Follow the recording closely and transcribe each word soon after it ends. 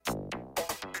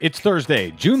It's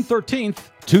Thursday, June 13th,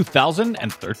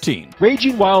 2013.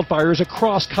 Raging wildfires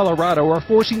across Colorado are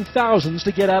forcing thousands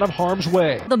to get out of harm's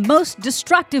way. The most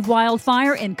destructive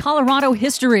wildfire in Colorado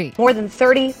history. More than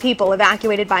 30 people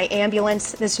evacuated by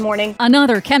ambulance this morning.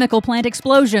 Another chemical plant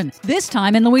explosion, this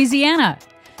time in Louisiana.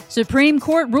 Supreme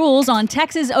Court rules on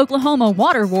Texas-Oklahoma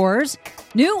water wars.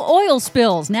 New oil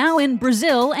spills now in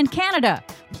Brazil and Canada.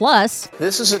 Plus,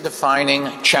 this is a defining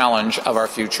challenge of our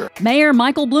future. Mayor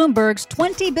Michael Bloomberg's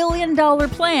 $20 billion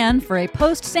plan for a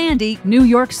post-Sandy New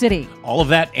York City. All of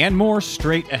that and more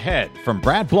straight ahead from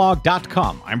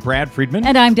BradBlog.com. I'm Brad Friedman.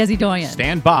 And I'm Desi Doyen.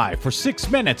 Stand by for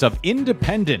 6 minutes of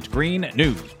independent green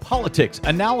news, politics,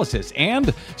 analysis, and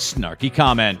snarky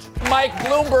comment. Mike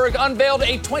Bloomberg unveiled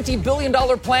a $20 billion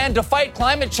plan to fight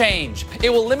climate change. It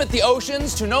will limit the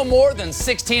oceans to no more than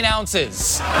 16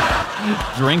 ounces.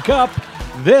 Drink up.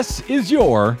 This is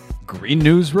your Green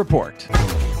News Report.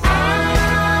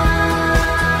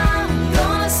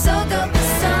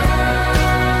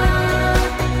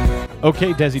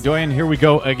 Okay, Desi Doyen, here we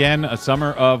go again. A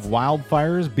summer of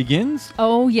wildfires begins?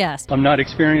 Oh, yes. I'm not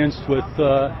experienced with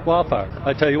wildfire.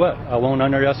 I tell you what, I won't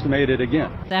underestimate it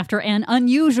again. After an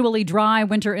unusually dry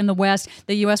winter in the West,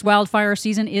 the U.S. wildfire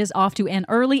season is off to an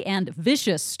early and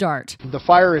vicious start. The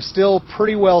fire is still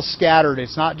pretty well scattered.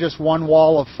 It's not just one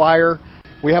wall of fire.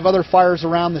 We have other fires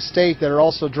around the state that are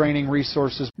also draining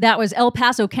resources. That was El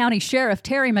Paso County Sheriff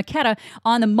Terry McKetta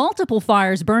on the multiple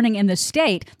fires burning in the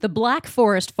state. The Black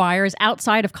Forest Fire is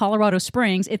outside of Colorado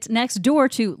Springs. It's next door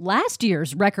to last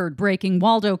year's record-breaking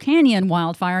Waldo Canyon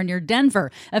wildfire near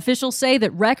Denver. Officials say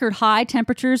that record high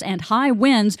temperatures and high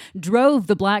winds drove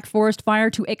the Black Forest Fire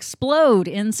to explode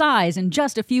in size in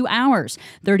just a few hours.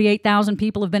 38,000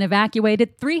 people have been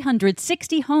evacuated,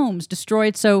 360 homes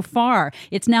destroyed so far.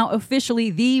 It's now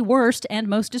officially the worst and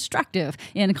most destructive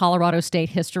in Colorado state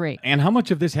history. And how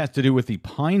much of this has to do with the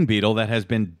pine beetle that has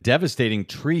been devastating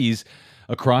trees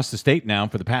across the state now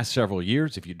for the past several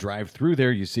years? If you drive through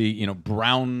there, you see,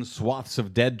 brown swaths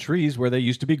of dead trees where they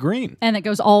used to be green. And it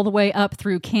goes all the way up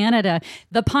through Canada.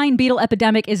 The pine beetle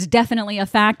epidemic is definitely a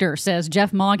factor, says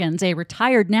Jeff Moggins, a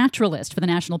retired naturalist for the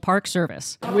National Park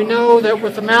Service. We know that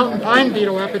with the mountain pine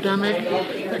beetle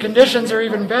epidemic, the conditions are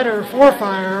even better for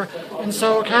fire. And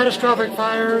so catastrophic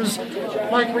fires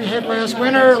like we had last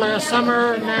winter, last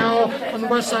summer, and now on the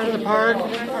west side of the park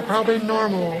are probably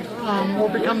normal, will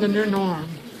become the new norm.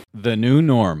 The new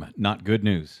norm, not good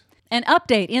news. An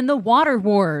update in the water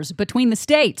wars between the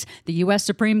states. The U.S.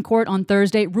 Supreme Court on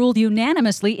Thursday ruled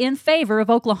unanimously in favor of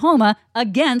Oklahoma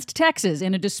against Texas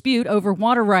in a dispute over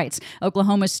water rights.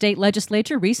 Oklahoma's state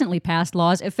legislature recently passed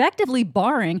laws effectively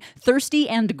barring thirsty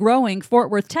and growing Fort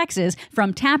Worth, Texas,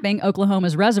 from tapping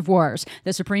Oklahoma's reservoirs.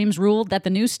 The Supremes ruled that the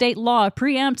new state law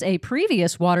preempts a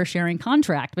previous water-sharing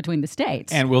contract between the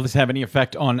states. And will this have any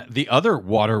effect on the other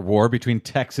water war between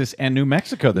Texas and New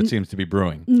Mexico that seems to be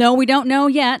brewing? No, we don't know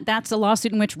yet. That's a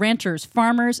lawsuit in which ranchers,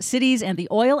 farmers, cities, and the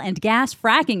oil and gas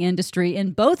fracking industry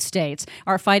in both states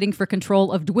are fighting for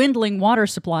control of dwindling water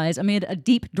supplies amid a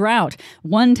deep drought.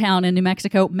 One town in New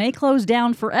Mexico may close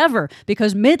down forever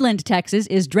because Midland, Texas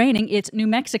is draining its New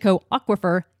Mexico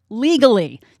aquifer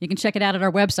legally. You can check it out at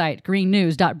our website,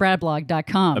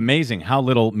 greennews.bradblog.com. Amazing how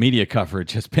little media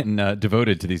coverage has been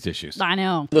devoted to these issues. I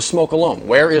know. The smoke alone.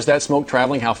 Where is that smoke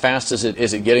traveling? How fast is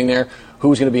it getting there?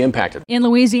 Who's going to be impacted? In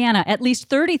Louisiana, at least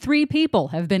 33 people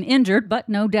have been injured, but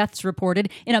no deaths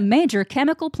reported in a major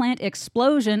chemical plant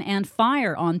explosion and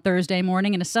fire on Thursday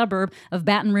morning in a suburb of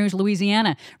Baton Rouge,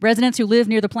 Louisiana. Residents who live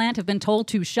near the plant have been told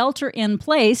to shelter in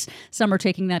place. Some are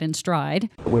taking that in stride.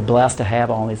 We're blessed to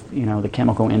have all this, the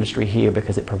chemical industry here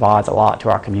because it provides a lot to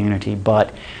our community,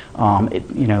 but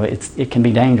it can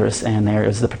be dangerous, and there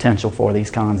is the potential for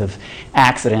these kinds of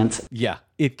accidents. Yeah,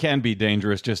 it can be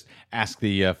dangerous. Just ask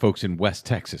the folks in West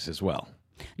Texas as well.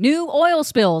 New oil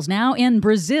spills now in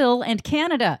Brazil and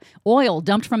Canada. Oil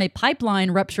dumped from a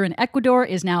pipeline rupture in Ecuador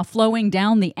is now flowing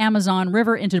down the Amazon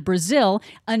River into Brazil.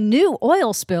 A new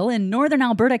oil spill in northern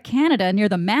Alberta, Canada, near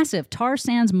the massive tar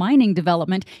sands mining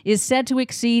development is said to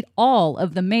exceed all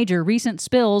of the major recent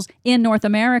spills in North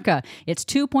America. It's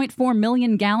 2.4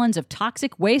 million gallons of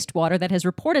toxic wastewater that has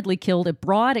reportedly killed a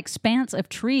broad expanse of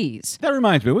trees. That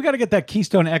reminds me, we got to get that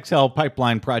Keystone XL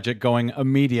pipeline project going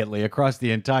immediately across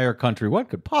the entire country. What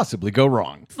could possibly go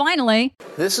wrong? Finally,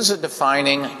 this is a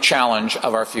defining challenge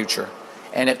of our future.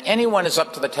 And if anyone is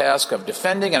up to the task of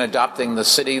defending and adopting the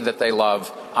city that they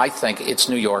love, I think it's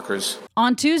New Yorkers.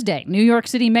 On Tuesday, New York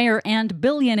City Mayor and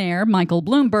billionaire Michael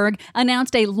Bloomberg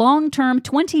announced a long-term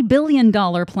 $20 billion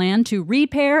plan to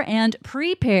repair and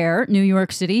prepare New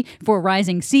York City for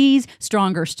rising seas,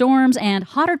 stronger storms, and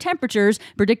hotter temperatures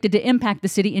predicted to impact the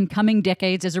city in coming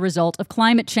decades as a result of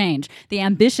climate change. The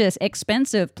ambitious,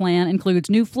 expensive plan includes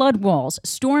new flood walls,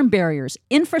 storm barriers,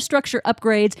 infrastructure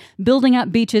upgrades, building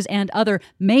up beaches, and other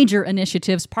major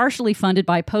initiatives partially funded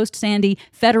by post-Sandy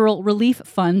federal relief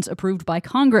funds approved by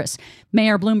Congress.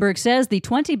 Mayor Bloomberg says the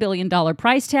 $20 billion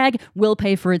price tag will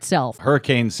pay for itself.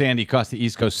 Hurricane Sandy cost the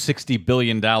East Coast $60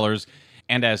 billion,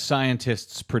 and as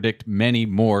scientists predict many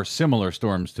more similar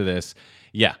storms to this,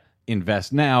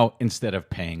 invest now instead of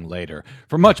paying later.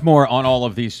 For much more on all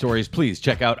of these stories, please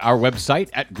check out our website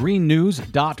at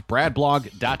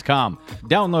greennews.bradblog.com.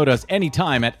 Download us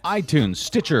anytime at iTunes,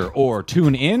 Stitcher, or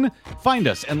TuneIn. Find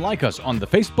us and like us on the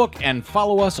Facebook and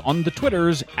follow us on the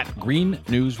Twitters at Green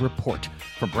News Report.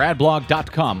 From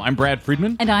bradblog.com, I'm Brad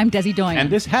Friedman. And I'm Desi Doyen. And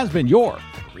this has been your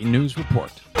Green News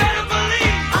Report.